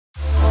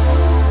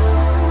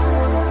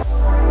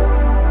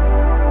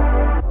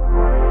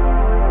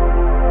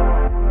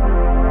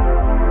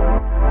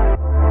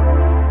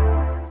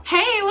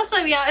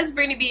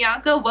Brittany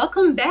Bianca.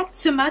 Welcome back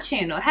to my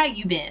channel. How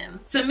you been?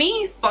 To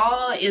me,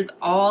 fall is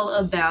all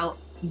about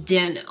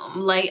denim.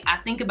 Like, I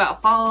think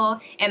about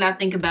fall and I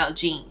think about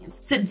jeans.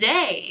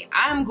 Today,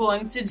 I'm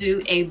going to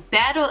do a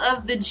battle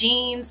of the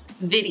jeans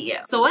video.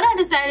 So what I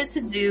decided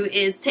to do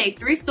is take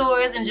 3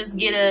 stores and just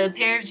get a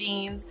pair of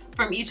jeans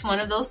from each one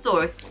of those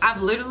stores.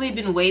 I've literally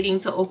been waiting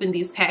to open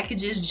these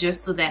packages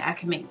just so that I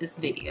can make this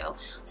video.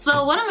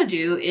 So what I'm gonna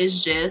do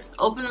is just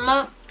open them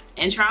up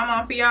and try them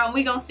on for y'all, and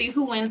we gonna see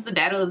who wins the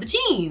battle of the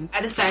jeans.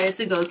 I decided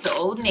to go to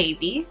Old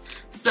Navy,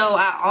 so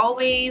I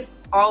always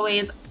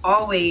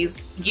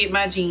get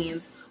my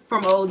jeans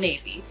from Old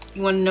Navy.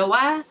 You wanna know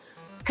why?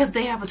 Because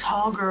they have a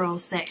tall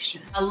girls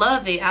section. I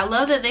love it. I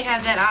love that they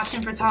have that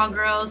option for tall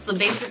girls. So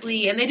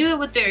basically, and they do it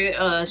with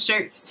their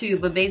shirts too,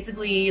 but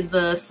basically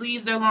the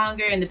sleeves are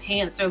longer and the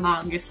pants are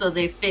longer, so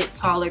they fit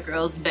taller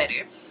girls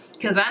better.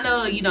 Because I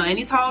know, you know,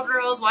 any tall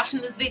girls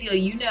watching this video,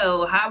 you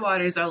know high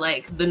waters are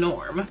like the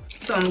norm.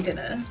 So I'm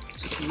gonna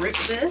just rip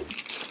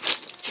this.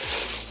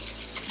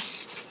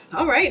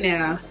 All right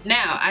now.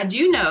 Now, I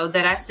do know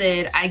that I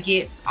said I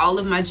get all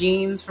of my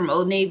jeans from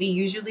Old Navy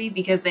usually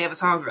because they have a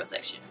tall girl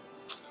section.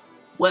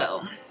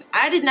 Well,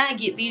 I did not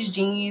get these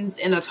jeans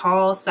in a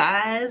tall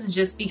size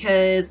just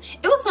because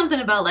it was something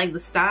about like the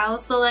style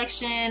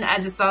selection. I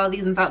just saw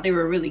these and thought they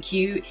were really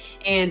cute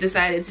and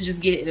decided to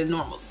just get it in a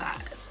normal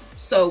size.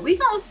 So we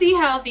gonna see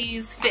how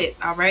these fit,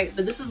 all right?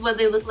 But this is what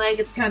they look like.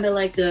 It's kind of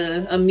like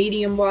a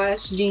medium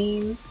wash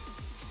jean,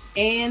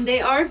 and they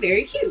are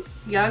very cute.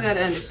 Y'all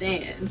gotta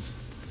understand.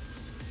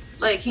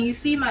 Like, can you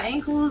see my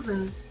ankles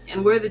and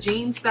where the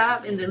jeans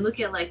stop, and then look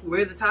at like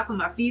where the top of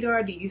my feet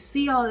are? Do you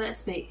see all that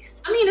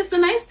space? I mean, it's a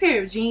nice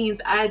pair of jeans.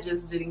 I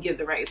just didn't get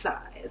the right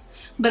size.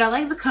 But I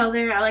like the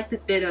color, I like the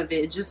fit of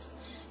it. Just,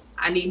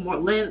 I need more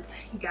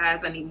length. You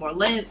guys, I need more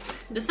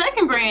length. The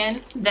second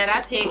brand that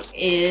I picked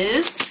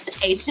is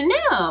H&M.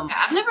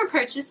 I've never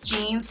purchased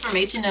jeans from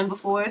H&M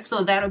before,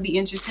 so that'll be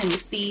interesting to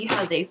see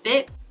how they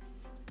fit.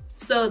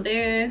 So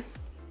they're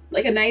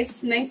like a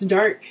nice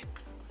dark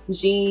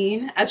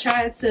jean. I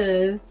tried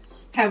to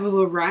have a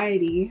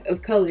variety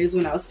of colors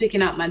when I was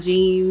picking out my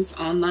jeans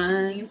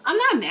online. I'm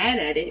not mad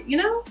at it, you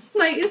know?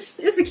 Like, it's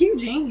a cute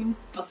jean.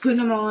 I was putting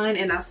them on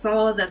and I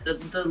saw that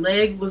the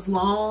leg was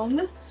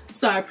long,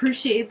 so I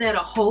appreciate that a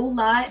whole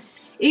lot.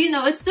 You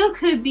know, it still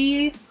could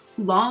be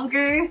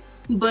longer,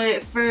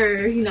 but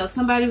for, you know,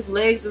 somebody whose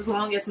legs as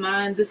long as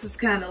mine, this is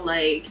kind of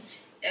like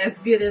as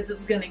good as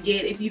it's gonna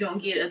get if you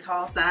don't get a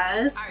tall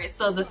size. All right,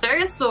 so the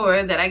third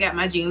store that I got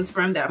my jeans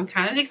from that I'm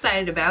kind of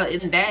excited about,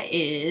 and that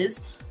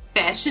is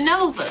Fashion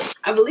Nova.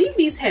 I believe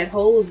these had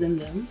holes in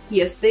them.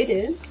 Yes, they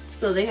did.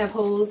 So they have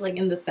holes like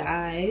in the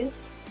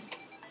thighs.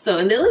 So,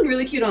 and they look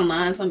really cute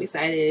online, so I'm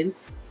excited.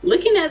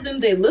 Looking at them,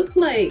 they look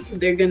like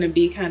they're gonna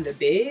be kind of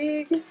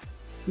big,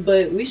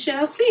 but we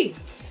shall see.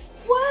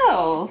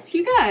 Well,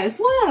 you guys,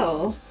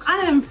 well, I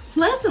am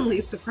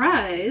pleasantly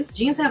surprised.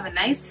 Jeans have a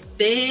nice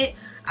fit.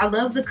 I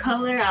love the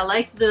color. I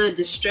like the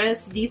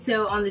distress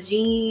detail on the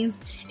jeans.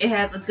 It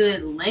has a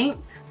good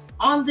length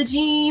on the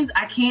jeans.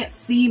 I can't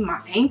see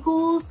my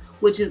ankles,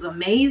 which is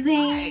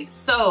amazing. Right,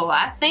 so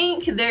I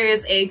think there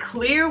is a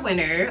clear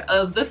winner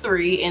of the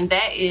 3, and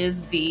that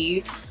is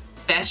the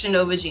Fashion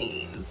Nova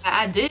jeans.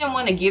 I didn't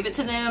want to give it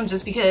to them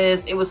just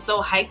because it was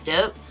so hyped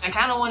up. I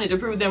kind of wanted to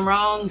prove them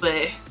wrong,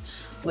 but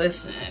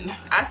listen,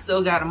 I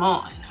still got them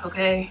on,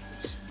 okay?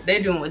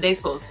 They're doing what they're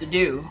supposed to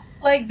do.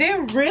 Like,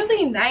 they're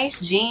really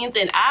nice jeans,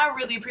 and I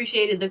really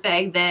appreciated the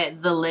fact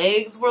that the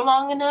legs were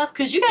long enough,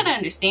 because you gotta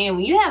understand,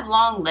 when you have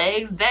long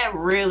legs, that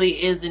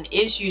really is an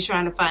issue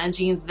trying to find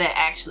jeans that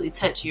actually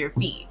touch your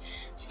feet.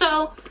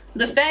 So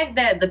the fact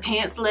that the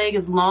pants leg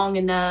is long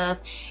enough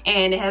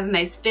and it has a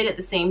nice fit at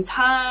the same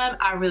time,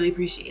 I really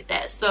appreciate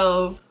that.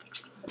 So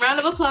round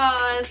of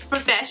applause for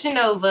Fashion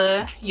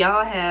Nova.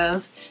 Y'all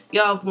have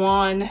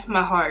won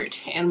my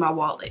heart and my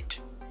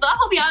wallet. So I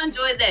hope y'all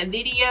enjoyed that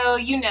video.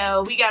 You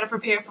know, we gotta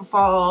prepare for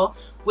fall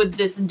with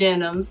this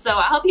denim. So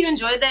I hope you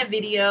enjoyed that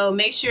video.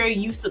 Make sure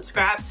you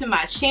subscribe to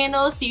my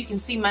channel so you can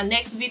see my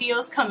next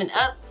videos coming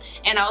up.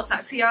 And I'll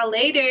talk to y'all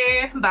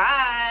later.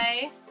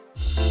 Bye.